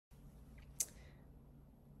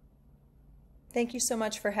Thank you so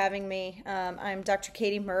much for having me. I'm Dr.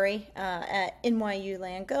 Katie Murray at NYU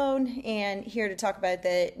Langone, and here to talk about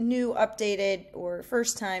the new updated or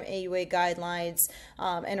first time AUA guidelines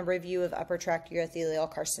and a review of upper tract urothelial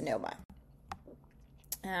carcinoma.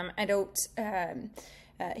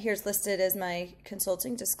 Here's listed as my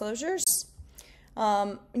consulting disclosures.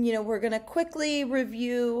 We're going to quickly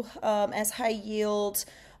review as high yield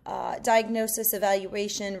diagnosis,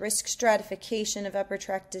 evaluation, risk stratification of upper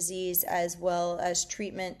tract disease, as well as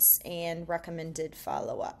treatments and recommended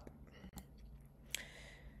follow-up.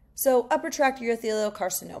 So upper tract urothelial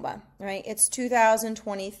carcinoma, right? It's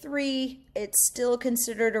 2023. It's still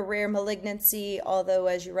considered a rare malignancy, although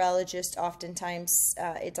as urologists, oftentimes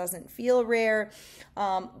it doesn't feel rare.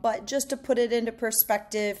 But just to put it into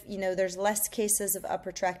perspective, there's less cases of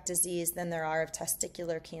upper tract disease than there are of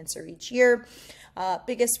testicular cancer each year.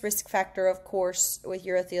 Biggest risk factor, of course, with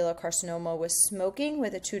urothelial carcinoma was smoking,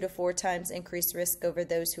 with a 2 to 4 times increased risk over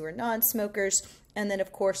those who are non-smokers. And then,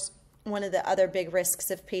 of course, one of the other big risks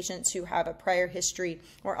of patients who have a prior history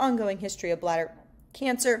or ongoing history of bladder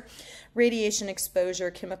cancer, radiation exposure,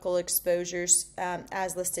 chemical exposures,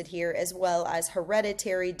 as listed here, as well as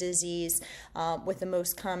hereditary disease, with the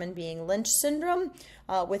most common being Lynch syndrome.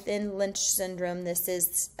 Within Lynch syndrome, this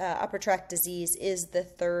is upper tract disease is the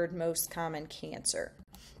third most common cancer.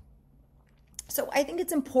 So I think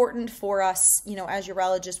it's important for us, as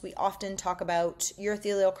urologists, we often talk about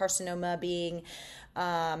urothelial carcinoma being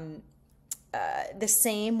the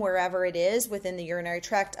same wherever it is within the urinary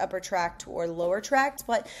tract, upper tract, or lower tract.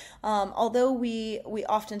 But although we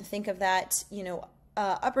often think of that,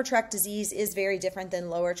 upper tract disease is very different than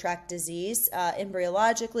lower tract disease,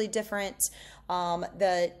 embryologically different.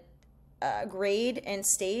 The grade and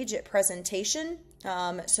stage at presentation.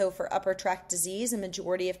 So for upper tract disease, a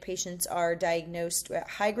majority of patients are diagnosed with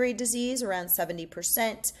high-grade disease, around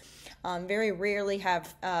 70%. Very rarely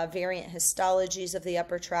have variant histologies of the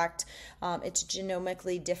upper tract. It's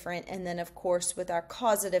genomically different. And then, of course, with our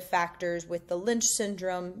causative factors, with the Lynch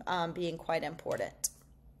syndrome being quite important.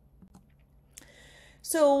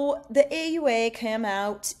 So the AUA came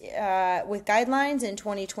out with guidelines in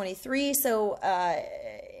 2023. So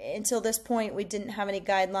until this point, we didn't have any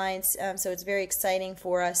guidelines. So it's very exciting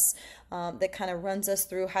for us. That kind of runs us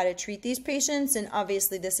through how to treat these patients. And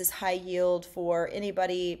obviously this is high yield for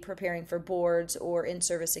anybody preparing for boards or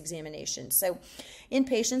in-service examinations. So in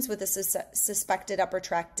patients with a suspected upper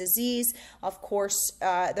tract disease, of course,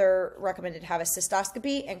 they're recommended to have a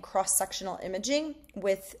cystoscopy and cross-sectional imaging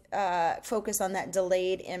with focus on that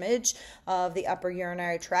delayed image of the upper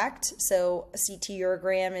urinary tract. So a CT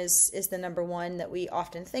urogram is the number one that we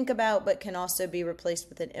often think about, but can also be replaced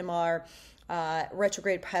with an MR,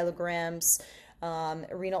 retrograde pyelograms,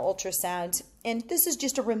 renal ultrasound. And this is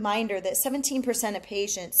just a reminder that 17% of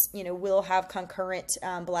patients, will have concurrent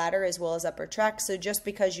bladder as well as upper tract. So just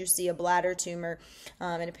because you see a bladder tumor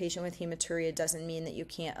in a patient with hematuria doesn't mean that you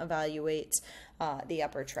can't evaluate the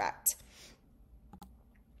upper tract.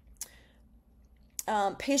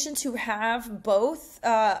 Patients who have both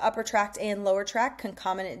upper tract and lower tract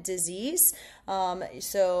concomitant disease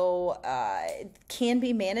can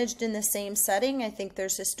be managed in the same setting. I think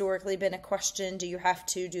there's historically been a question, do you have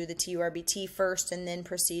to do the TURBT first and then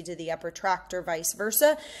proceed to the upper tract or vice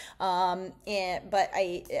versa?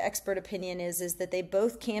 Expert opinion is that they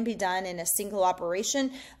both can be done in a single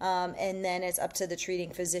operation, and then it's up to the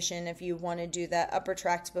treating physician if you want to do the upper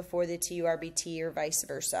tract before the TURBT or vice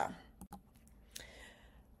versa.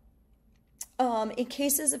 In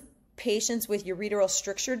cases of patients with ureteral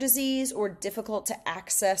stricture disease or difficult to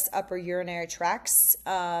access upper urinary tracts,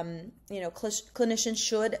 clinicians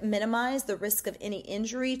should minimize the risk of any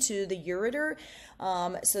injury to the ureter.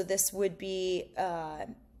 So this would be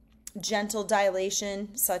gentle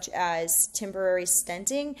dilation, such as temporary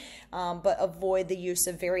stenting, but avoid the use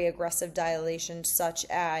of very aggressive dilation, such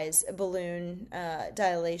as balloon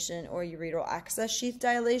dilation or ureteral access sheath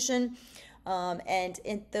dilation. And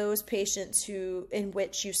in those patients in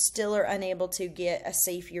which you still are unable to get a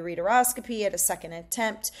safe ureteroscopy at a second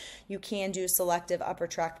attempt, you can do selective upper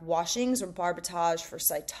tract washings or barbotage for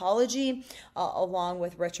cytology, along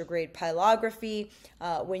with retrograde pyelography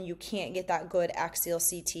when you can't get that good axial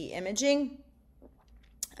CT imaging.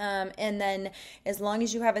 And then as long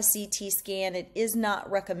as you have a CT scan, it is not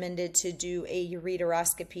recommended to do a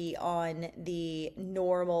ureteroscopy on the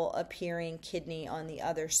normal appearing kidney on the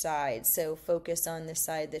other side. So focus on the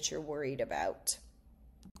side that you're worried about.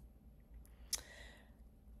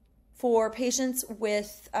 For patients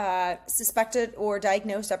with suspected or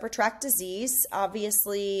diagnosed upper tract disease,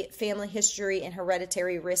 obviously family history and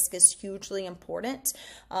hereditary risk is hugely important.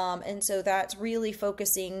 And so that's really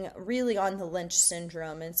focusing really on the Lynch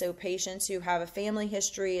syndrome. And so patients who have a family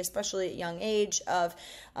history, especially at young age, of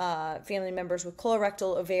family members with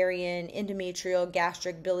colorectal, ovarian, endometrial,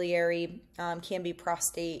 gastric, biliary, can be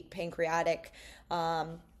prostate, pancreatic,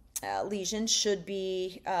 lesions should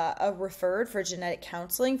be referred for genetic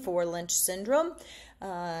counseling for Lynch syndrome.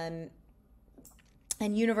 And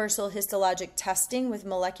universal histologic testing with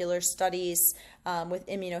molecular studies with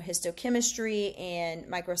immunohistochemistry and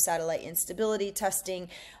microsatellite instability testing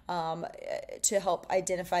to help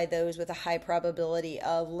identify those with a high probability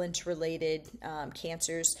of Lynch-related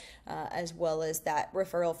cancers, as well as that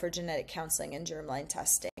referral for genetic counseling and germline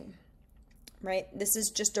testing. Right? This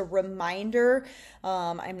is just a reminder.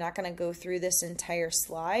 I'm not going to go through this entire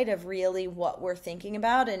slide of really what we're thinking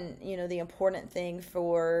about. And, the important thing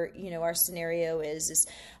for, our scenario is,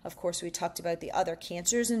 of course, we talked about the other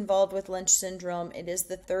cancers involved with Lynch syndrome. It is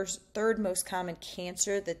the third most common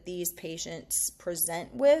cancer that these patients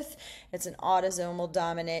present with. It's an autosomal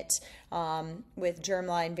dominant with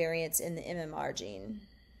germline variants in the MMR gene.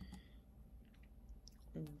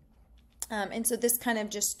 And so this kind of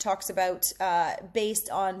just talks about, based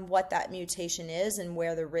on what that mutation is and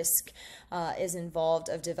where the risk is involved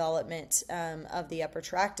of development of the upper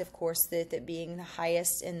tract, of course, that being the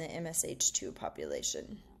highest in the MSH2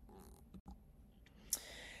 population.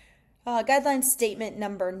 Guideline statement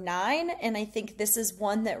number 9, and I think this is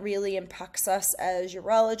one that really impacts us as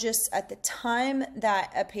urologists. At the time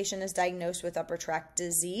that a patient is diagnosed with upper tract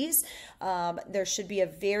disease, there should be a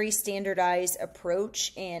very standardized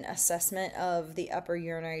approach and assessment of the upper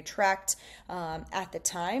urinary tract at the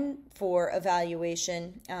time for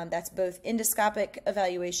evaluation. That's both endoscopic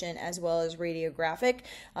evaluation as well as radiographic.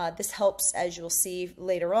 This helps, as you'll see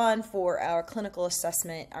later on, for our clinical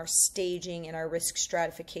assessment, our staging, and our risk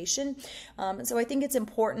stratification. And so I think it's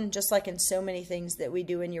important, just like in so many things that we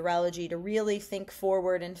do in urology, to really think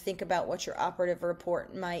forward and think about what your operative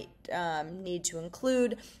report might need to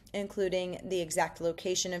include, including the exact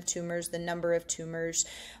location of tumors, the number of tumors,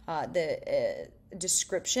 the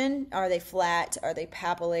description. Are they flat? Are they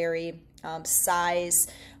papillary? Size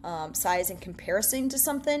in comparison to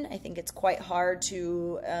something. I think it's quite hard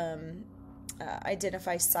to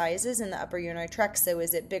identify sizes in the upper urinary tract. So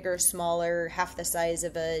is it bigger, smaller, half the size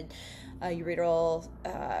of a ureteral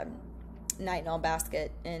nitinol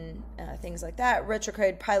basket, and things like that.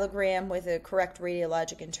 Retrograde pyelogram with a correct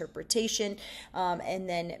radiologic interpretation, and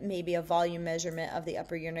then maybe a volume measurement of the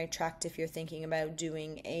upper urinary tract if you're thinking about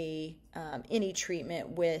doing any treatment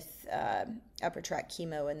with upper tract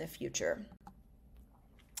chemo in the future.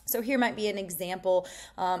 So here might be an example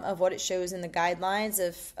of what it shows in the guidelines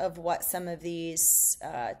of what some of these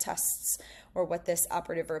tests or what this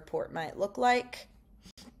operative report might look like.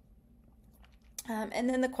 And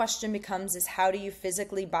then the question becomes is how do you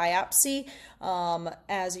physically biopsy?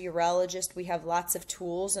 As a urologist, we have lots of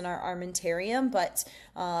tools in our armamentarium, but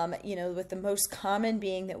with the most common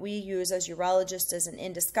being that we use as urologists is an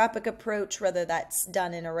endoscopic approach, whether that's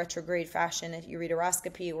done in a retrograde fashion at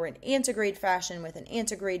ureteroscopy or an antegrade fashion with an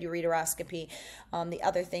antegrade ureteroscopy. The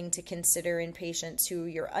other thing to consider in patients who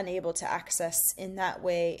you're unable to access in that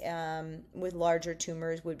way with larger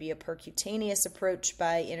tumors would be a percutaneous approach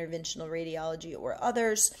by interventional radiology or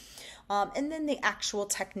others. And then the actual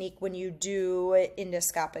technique when you do it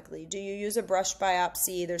endoscopically. Do you use a brush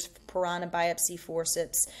biopsy? There's piranha biopsy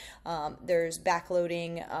forceps. There's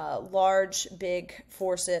backloading large, big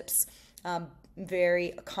forceps.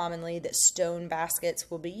 Very commonly that stone baskets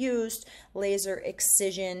will be used, laser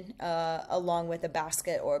excision along with a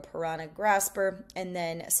basket or a piranha grasper, and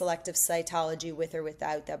then selective cytology with or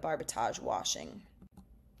without that barbotage washing.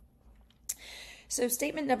 So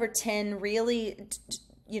statement number 10 really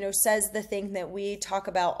says the thing that we talk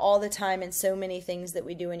about all the time in so many things that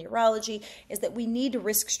we do in urology is that we need to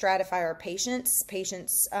risk stratify our patients.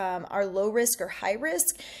 Patients are low risk or high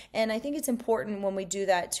risk. And I think it's important when we do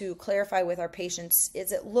that to clarify with our patients,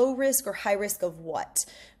 is it low risk or high risk of what,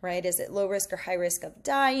 right? Is it low risk or high risk of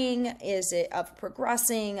dying? Is it of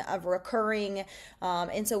progressing, of recurring?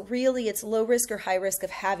 And so really it's low risk or high risk of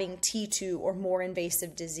having T2 or more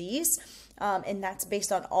invasive disease. And that's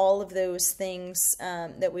based on all of those things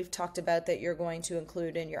that we've talked about that you're going to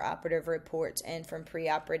include in your operative report and from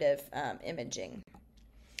preoperative imaging.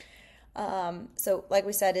 So like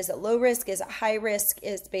we said, is it low risk? Is it high risk?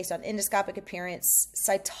 Is based on endoscopic appearance,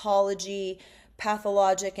 cytology,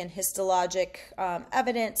 pathologic and histologic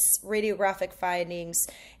evidence, radiographic findings.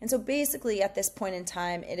 And so basically at this point in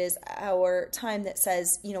time, it is our time that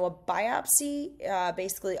says, you know, a biopsy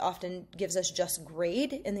basically often gives us just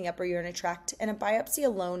grade in the upper urinary tract, and a biopsy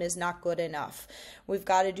alone is not good enough. We've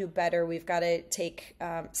got to do better. We've got to take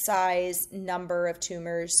size, number of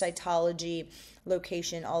tumors, cytology,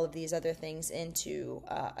 location, all of these other things into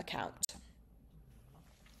account.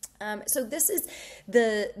 So this is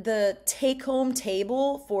the take-home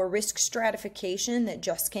table for risk stratification that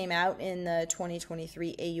just came out in the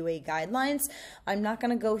 2023 AUA guidelines. I'm not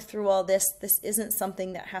going to go through all this. This isn't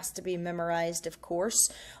something that has to be memorized, of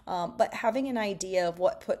course, but having an idea of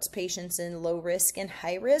what puts patients in low risk and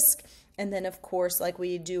high risk. And then, of course, like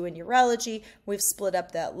we do in urology, we've split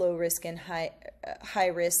up that low risk and high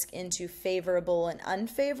risk into favorable and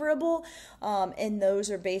unfavorable. And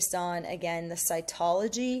those are based on, again, the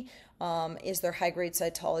cytology. Is there high-grade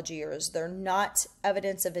cytology, or is there not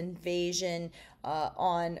evidence of invasion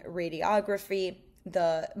on radiography?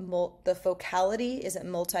 The focality, is it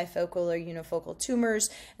multifocal or unifocal tumors,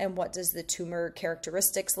 and what does the tumor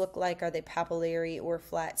characteristics look like? Are they papillary or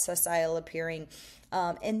flat sessile appearing?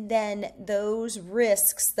 And then those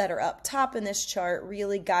risks that are up top in this chart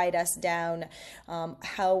really guide us down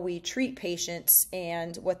how we treat patients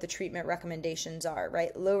and what the treatment recommendations are,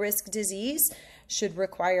 right? Low risk disease should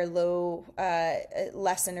require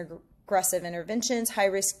less aggressive interventions. High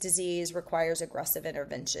risk disease requires aggressive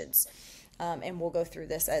interventions. And we'll go through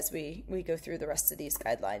this as we go through the rest of these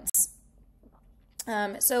guidelines.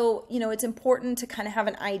 So, you know, it's important to kind of have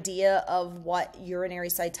an idea of what urinary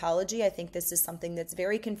cytology. I think this is something that's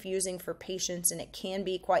very confusing for patients, and it can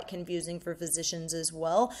be quite confusing for physicians as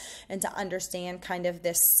well. And to understand kind of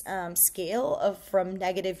this scale of from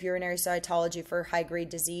negative urinary cytology for high-grade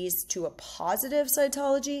disease to a positive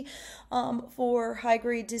cytology for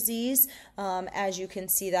high-grade disease. As you can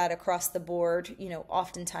see that across the board, you know,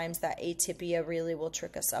 oftentimes that atypia really will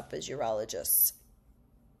trick us up as urologists.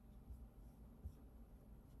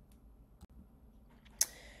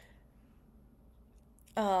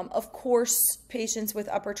 Of course, patients with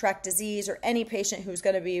upper tract disease, or any patient who's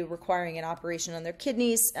going to be requiring an operation on their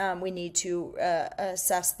kidneys, we need to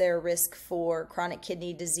assess their risk for chronic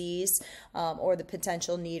kidney disease or the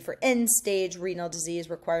potential need for end-stage renal disease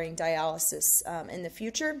requiring dialysis in the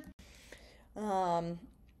future.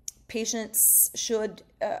 Patients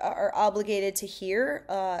are obligated to hear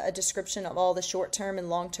a description of all the short-term and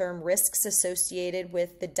long-term risks associated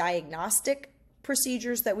with the diagnostic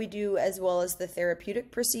procedures that we do, as well as the therapeutic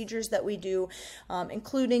procedures that we do,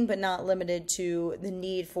 including but not limited to the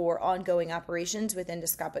need for ongoing operations with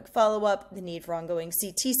endoscopic follow-up, the need for ongoing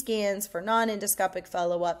CT scans for non-endoscopic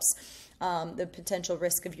follow-ups, the potential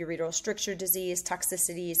risk of ureteral stricture disease,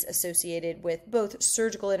 toxicities associated with both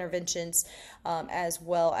surgical interventions as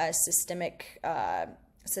well as systemic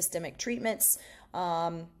treatments.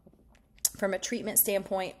 From a treatment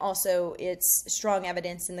standpoint, also, it's strong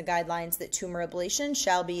evidence in the guidelines that tumor ablation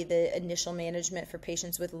shall be the initial management for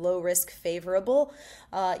patients with low-risk favorable.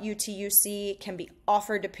 UTUC can be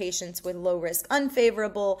offered to patients with low-risk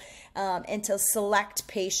unfavorable, and to select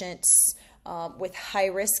patients with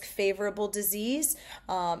high-risk favorable disease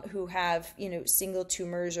who have, you know, single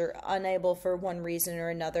tumors or unable for one reason or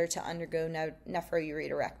another to undergo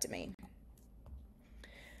nephroureterectomy.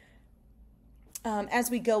 As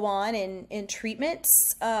we go on in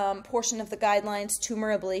treatments, portion of the guidelines,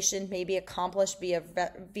 tumor ablation may be accomplished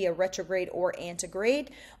via retrograde or antegrade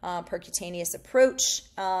percutaneous approach.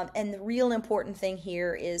 And the real important thing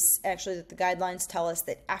here is actually that the guidelines tell us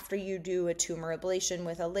that after you do a tumor ablation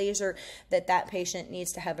with a laser, that patient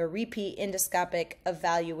needs to have a repeat endoscopic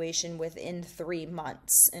evaluation within 3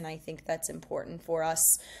 months. And I think that's important for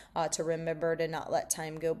us to remember, to not let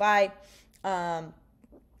time go by.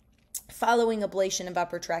 Following ablation of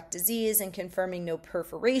upper tract disease and confirming no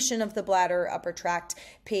perforation of the bladder or upper tract,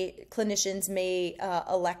 clinicians may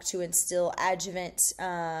elect to instill adjuvant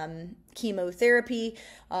chemotherapy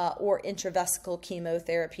or intravesical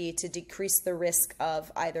chemotherapy to decrease the risk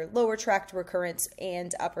of either lower tract recurrence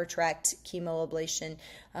and upper tract chemoablation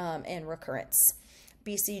and recurrence.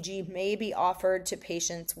 BCG may be offered to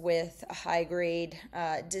patients with high-grade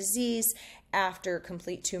disease after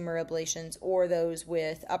complete tumor ablations or those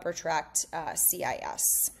with upper tract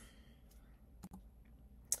CIS.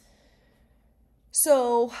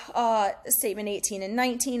 So statement 18 and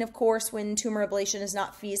 19, of course, when tumor ablation is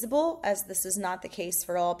not feasible, as this is not the case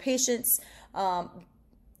for all patients,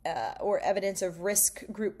 or evidence of risk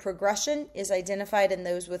group progression is identified in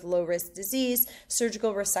those with low-risk disease,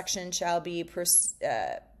 surgical resection shall be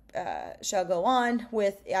shall go on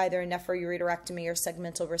with either a nephroureterectomy or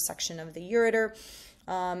segmental resection of the ureter.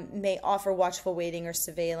 May offer watchful waiting or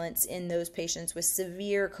surveillance in those patients with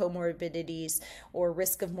severe comorbidities or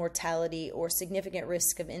risk of mortality or significant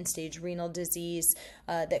risk of end-stage renal disease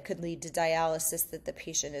that could lead to dialysis that the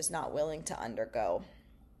patient is not willing to undergo.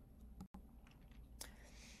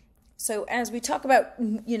 So as we talk about,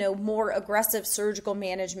 more aggressive surgical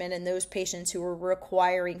management in those patients who are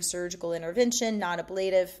requiring surgical intervention, not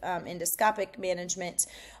ablative endoscopic management,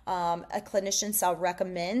 a clinician shall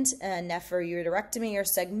recommend a nephroureterectomy or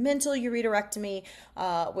segmental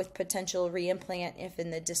ureterectomy with potential reimplant if in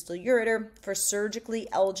the distal ureter for surgically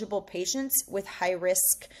eligible patients with high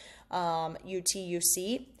risk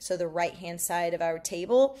UTUC, so the right-hand side of our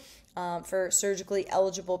table. For surgically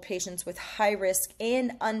eligible patients with high risk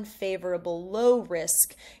and unfavorable low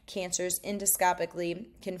risk cancers endoscopically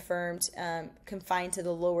confirmed, confined to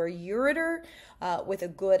the lower ureter with a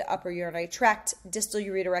good upper urinary tract, distal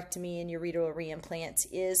ureterectomy and ureteral reimplant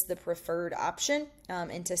is the preferred option,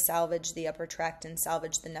 and to salvage the upper tract and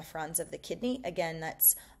salvage the nephrons of the kidney. Again,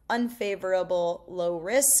 that's unfavorable low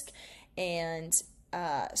risk and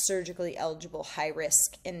surgically eligible high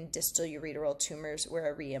risk in distal ureteral tumors where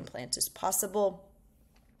a reimplant is possible.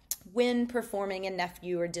 When performing a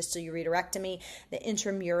nephew or distal ureterectomy, the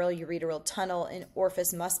intramural ureteral tunnel and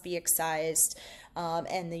orifice must be excised,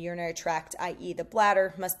 and the urinary tract, i.e. the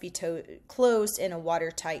bladder, must be closed in a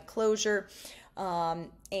watertight closure. There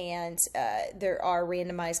are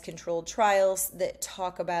randomized controlled trials that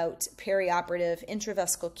talk about perioperative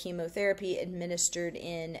intravesical chemotherapy administered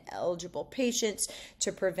in eligible patients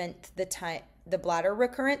to prevent the bladder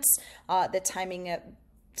recurrence. The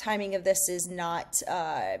timing of this is not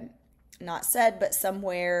said, but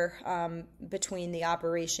somewhere between the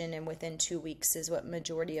operation and within 2 weeks is what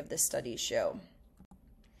majority of the studies show.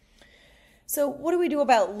 So what do we do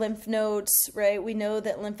about lymph nodes, right? We know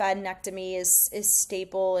that lymphadenectomy is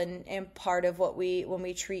staple and part of what when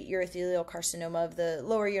we treat urothelial carcinoma of the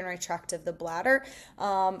lower urinary tract of the bladder.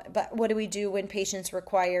 But what do we do when patients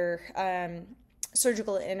require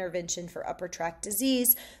surgical intervention for upper tract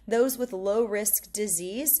disease? Those with low risk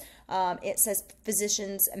disease, it says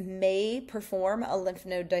physicians may perform a lymph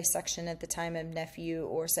node dissection at the time of nephew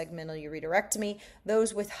or segmental ureterectomy.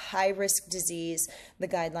 Those with high risk disease, the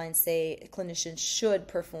guidelines say clinicians should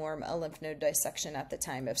perform a lymph node dissection at the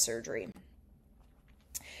time of surgery.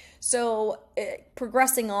 So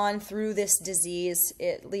progressing on through this disease,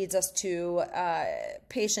 it leads us to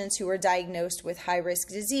patients who are diagnosed with high-risk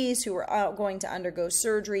disease who are going to undergo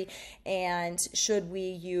surgery, and should we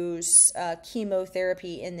use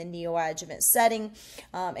chemotherapy in the neoadjuvant setting?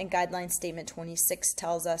 And guideline statement 26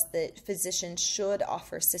 tells us that physicians should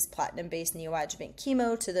offer cisplatin-based neoadjuvant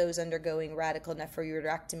chemo to those undergoing radical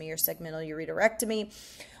nephroureterectomy or segmental ureterectomy.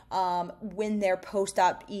 When their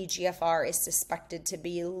post-op EGFR is suspected to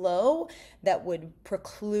be low, that would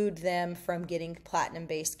preclude them from getting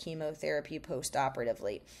platinum-based chemotherapy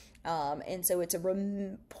post-operatively. And so it's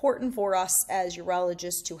important for us as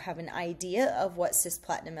urologists to have an idea of what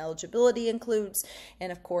cisplatin eligibility includes.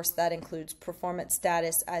 And of course, that includes performance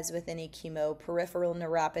status, as with any chemo, peripheral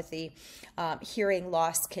neuropathy. Hearing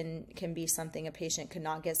loss can be something a patient could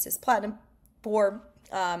not get cisplatin for,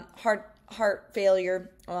 heart failure,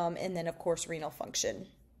 and then of course renal function.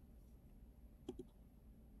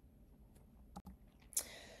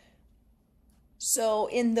 So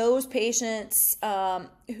in those patients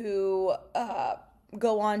who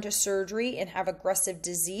go on to surgery and have aggressive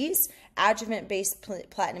disease, adjuvant-based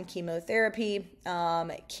platinum chemotherapy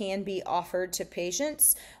can be offered to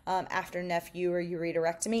patients after nephew or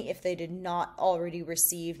ureterectomy if they did not already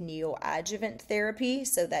receive neoadjuvant therapy,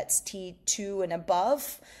 so that's T2 and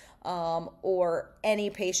above, or any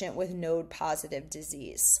patient with node-positive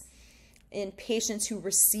disease. In patients who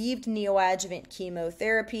received neoadjuvant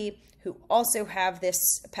chemotherapy, who also have this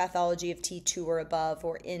pathology of T2 or above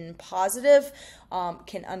or N positive,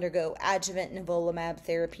 can undergo adjuvant nivolumab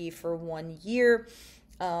therapy for 1 year.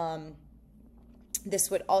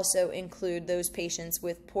 This would also include those patients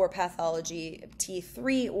with poor pathology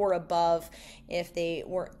T3 or above if they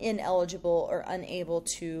were ineligible or unable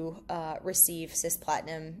to receive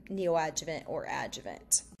cisplatin neoadjuvant or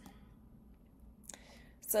adjuvant.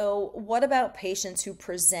 So what about patients who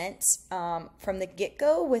present from the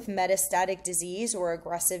get-go with metastatic disease or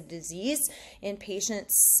aggressive disease? In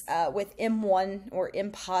patients with M1 or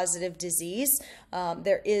M-positive disease,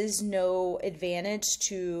 there is no advantage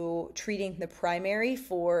to treating the primary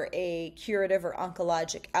for a curative or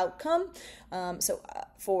oncologic outcome.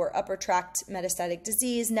 For upper tract metastatic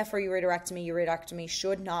disease, nephroureterectomy, ureterectomy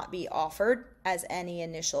should not be offered as any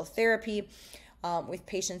initial therapy. With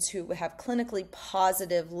patients who have clinically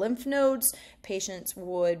positive lymph nodes, patients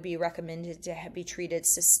would be recommended to be treated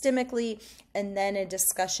systemically, and then a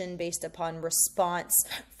discussion based upon response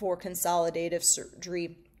for consolidative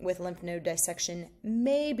surgery with lymph node dissection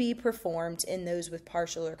may be performed in those with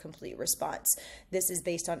partial or complete response. This is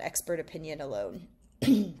based on expert opinion alone.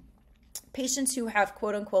 Patients who have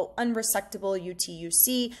quote-unquote unresectable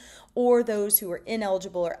UTUC, or those who are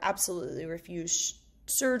ineligible or absolutely refuse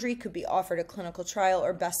surgery, could be offered a clinical trial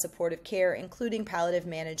or best supportive care, including palliative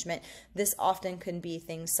management. This often can be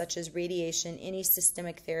things such as radiation, any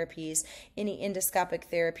systemic therapies, any endoscopic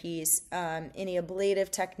therapies, any ablative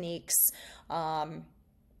techniques,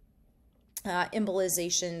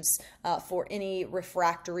 embolizations for any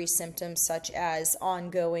refractory symptoms such as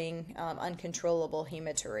ongoing uncontrollable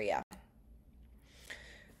hematuria.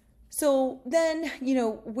 So then,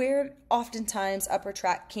 where oftentimes upper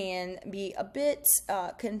tract can be a bit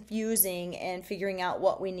confusing and figuring out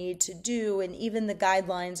what we need to do, and even the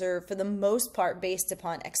guidelines are for the most part based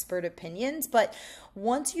upon expert opinions. But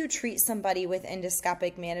once you treat somebody with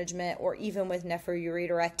endoscopic management or even with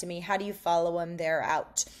nephroureterectomy, how do you follow them there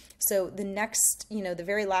out? So the next, the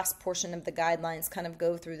very last portion of the guidelines kind of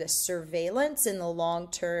go through the surveillance and the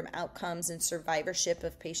long-term outcomes and survivorship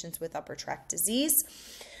of patients with upper tract disease.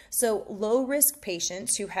 So low-risk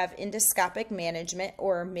patients who have endoscopic management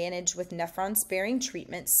or are managed with nephron-sparing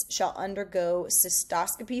treatments shall undergo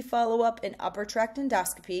cystoscopy follow-up and upper tract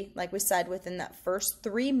endoscopy, like we said, within that first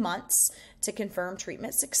 3 months to confirm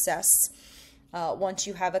treatment success. Once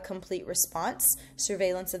you have a complete response,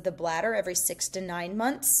 surveillance of the bladder every 6 to 9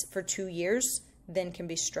 months for 2 years, then can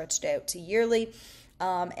be stretched out to yearly.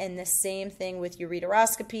 And the same thing with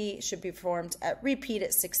ureteroscopy should be performed at repeat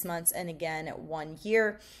at 6 months and again at 1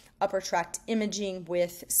 year. Upper tract imaging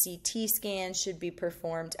with CT scan should be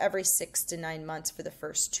performed every 6 to 9 months for the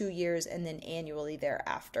first 2 years and then annually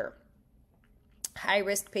thereafter.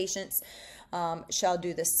 High-risk patients shall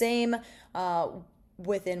do the same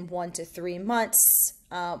within 1 to 3 months.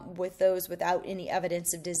 With those without any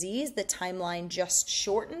evidence of disease, the timeline just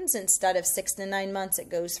shortens. Instead of 6 to 9 months, it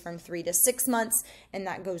goes from 3 to 6 months, and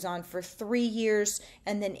that goes on for 3 years,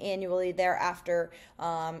 and then annually thereafter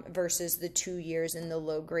versus the 2 years in the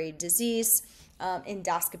low-grade disease.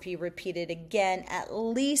 Endoscopy repeated again at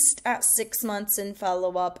least at 6 months in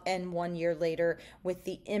follow-up and 1 year later, with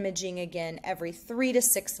the imaging again every 3 to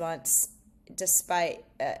 6 months. Despite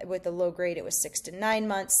with the low grade, it was 6 to 9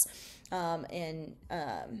 months, and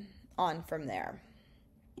on from there.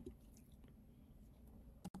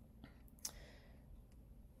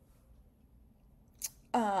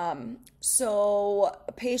 So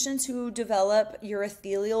patients who develop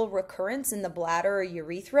urothelial recurrence in the bladder or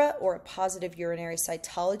urethra or a positive urinary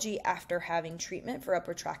cytology after having treatment for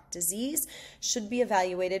upper tract disease should be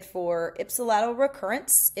evaluated for ipsilateral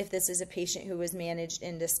recurrence if this is a patient who was managed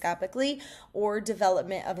endoscopically, or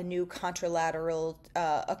development of a new contralateral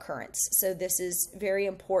occurrence. So this is very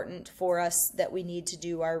important for us that we need to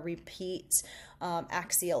do our repeat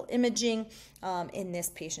axial imaging in this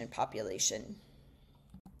patient population.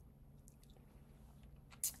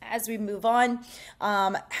 As we move on,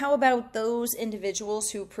 how about those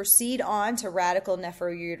individuals who proceed on to radical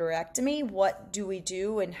nephroureterectomy? What do we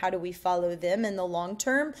do and how do we follow them in the long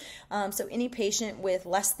term? So any patient with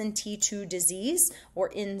less than T2 disease or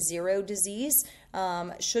N0 disease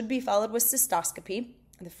should be followed with cystoscopy,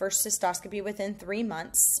 the first cystoscopy within 3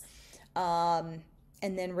 months, and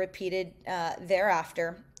then repeated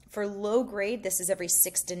thereafter. For low grade, this is every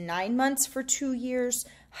 6 to 9 months for 2 years.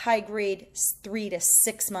 High grade, 3 to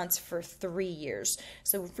 6 months for 3 years.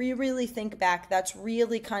 So if we really think back, that's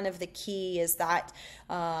really kind of the key, is that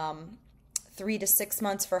 3 to 6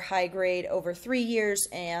 months for high grade over 3 years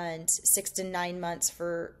and 6 to 9 months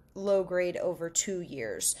for low grade over 2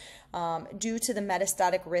 years. Due to the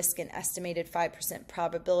metastatic risk and estimated 5%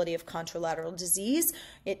 probability of contralateral disease,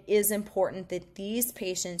 it is important that these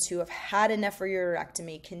patients who have had a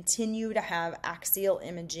nephroureterectomy continue to have axial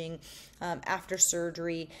imaging after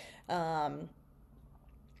surgery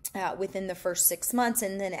within the first 6 months,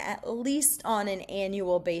 and then at least on an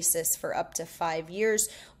annual basis for up to 5 years,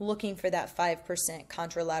 looking for that 5%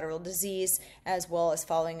 contralateral disease, as well as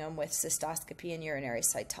following them with cystoscopy and urinary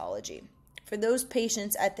cytology. For those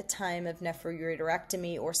patients at the time of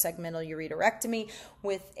nephroureterectomy or segmental ureterectomy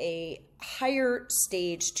with a higher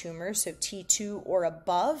stage tumor, so T2 or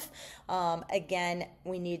above, again,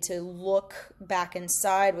 we need to look back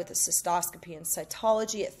inside with a cystoscopy and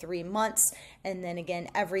cytology at 3 months, and then again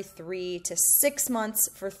every 3 to 6 months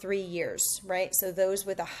for 3 years, right? So those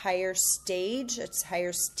with a higher stage, it's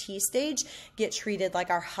higher T stage, get treated like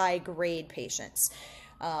our high grade patients.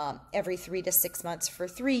 every 3 to 6 months for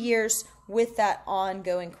 3 years, with that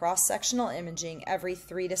ongoing cross-sectional imaging every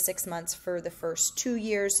 3 to 6 months for the first 2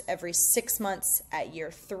 years, every 6 months at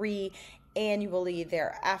year 3, annually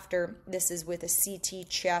thereafter. This is with a CT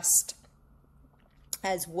chest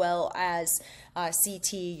as well as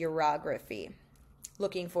CT urography,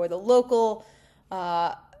 looking for the local,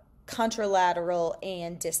 contralateral,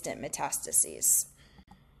 and distant metastases.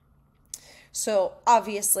 So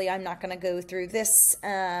obviously I'm not going to go through this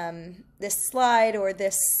this slide or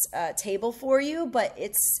this table for you, but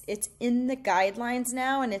it's in the guidelines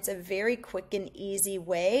now, and it's a very quick and easy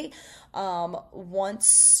way.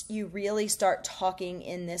 Once you really start talking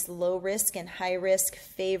in this low risk and high risk,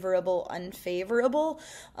 favorable, unfavorable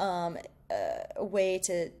way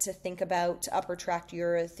to think about upper tract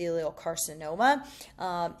urothelial carcinoma,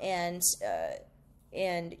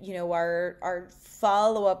 and you know, our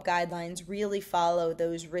follow-up guidelines really follow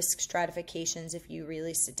those risk stratifications if you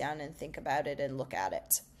really sit down and think about it and look at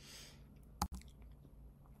it.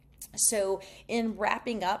 So in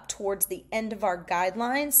wrapping up towards the end of our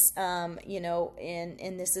guidelines, you know,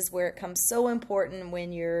 and this is where it comes so important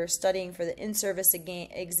when you're studying for the in-service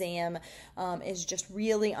exam, is just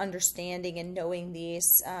really understanding and knowing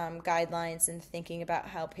these guidelines and thinking about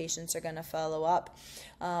how patients are going to follow up.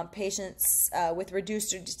 Patients with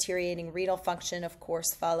reduced or deteriorating renal function, of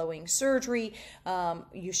course, following surgery,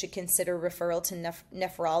 you should consider referral to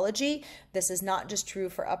nephrology. This is not just true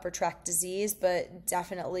for upper tract disease, but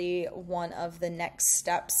definitely one of the next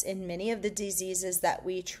steps in many of the diseases that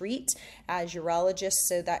we treat as urologists,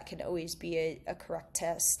 so that can always be a correct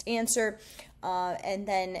test answer. And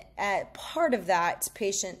then at part of that,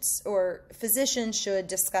 patients or physicians should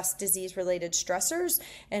discuss disease-related stressors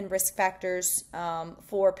and risk factors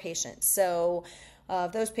for patients. So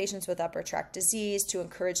those patients with upper tract disease, to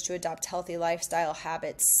encourage to adopt healthy lifestyle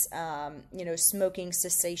habits. You know, smoking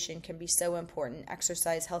cessation can be so important,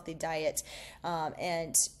 exercise, healthy diet,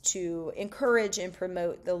 and to encourage and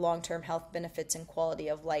promote the long-term health benefits and quality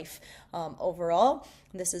of life overall.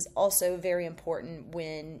 This is also very important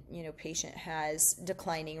when, you know, patient has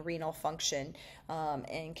declining renal function,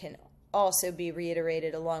 and can also be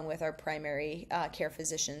reiterated along with our primary care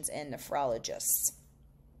physicians and nephrologists.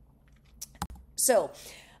 So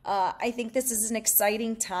I think this is an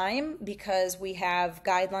exciting time because we have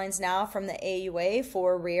guidelines now from the AUA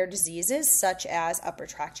for rare diseases such as upper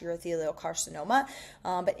tract urothelial carcinoma.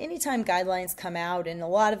 But anytime guidelines come out, and a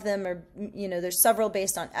lot of them are, you know, there's several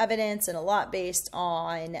based on evidence and a lot based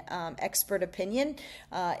on expert opinion,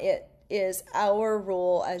 it is our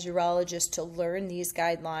role as urologists to learn these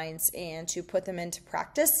guidelines and to put them into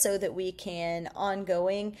practice so that we can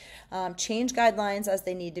ongoing change guidelines as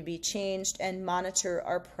they need to be changed and monitor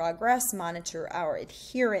our progress, monitor our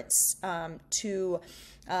adherence to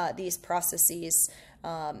these processes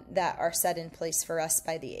that are set in place for us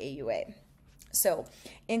by the AUA. So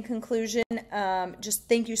in conclusion, just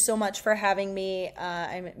thank you so much for having me.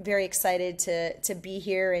 I'm very excited to be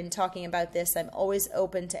here and talking about this. I'm always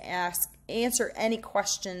open to answer any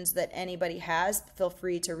questions that anybody has. Feel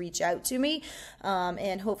free to reach out to me.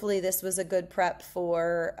 And hopefully this was a good prep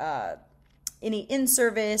for any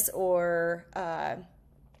in-service or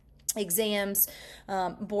exams,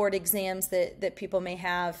 board exams that people may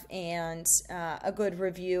have, and a good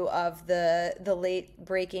review of the late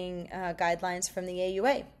breaking guidelines from the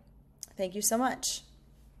AUA. Thank you so much.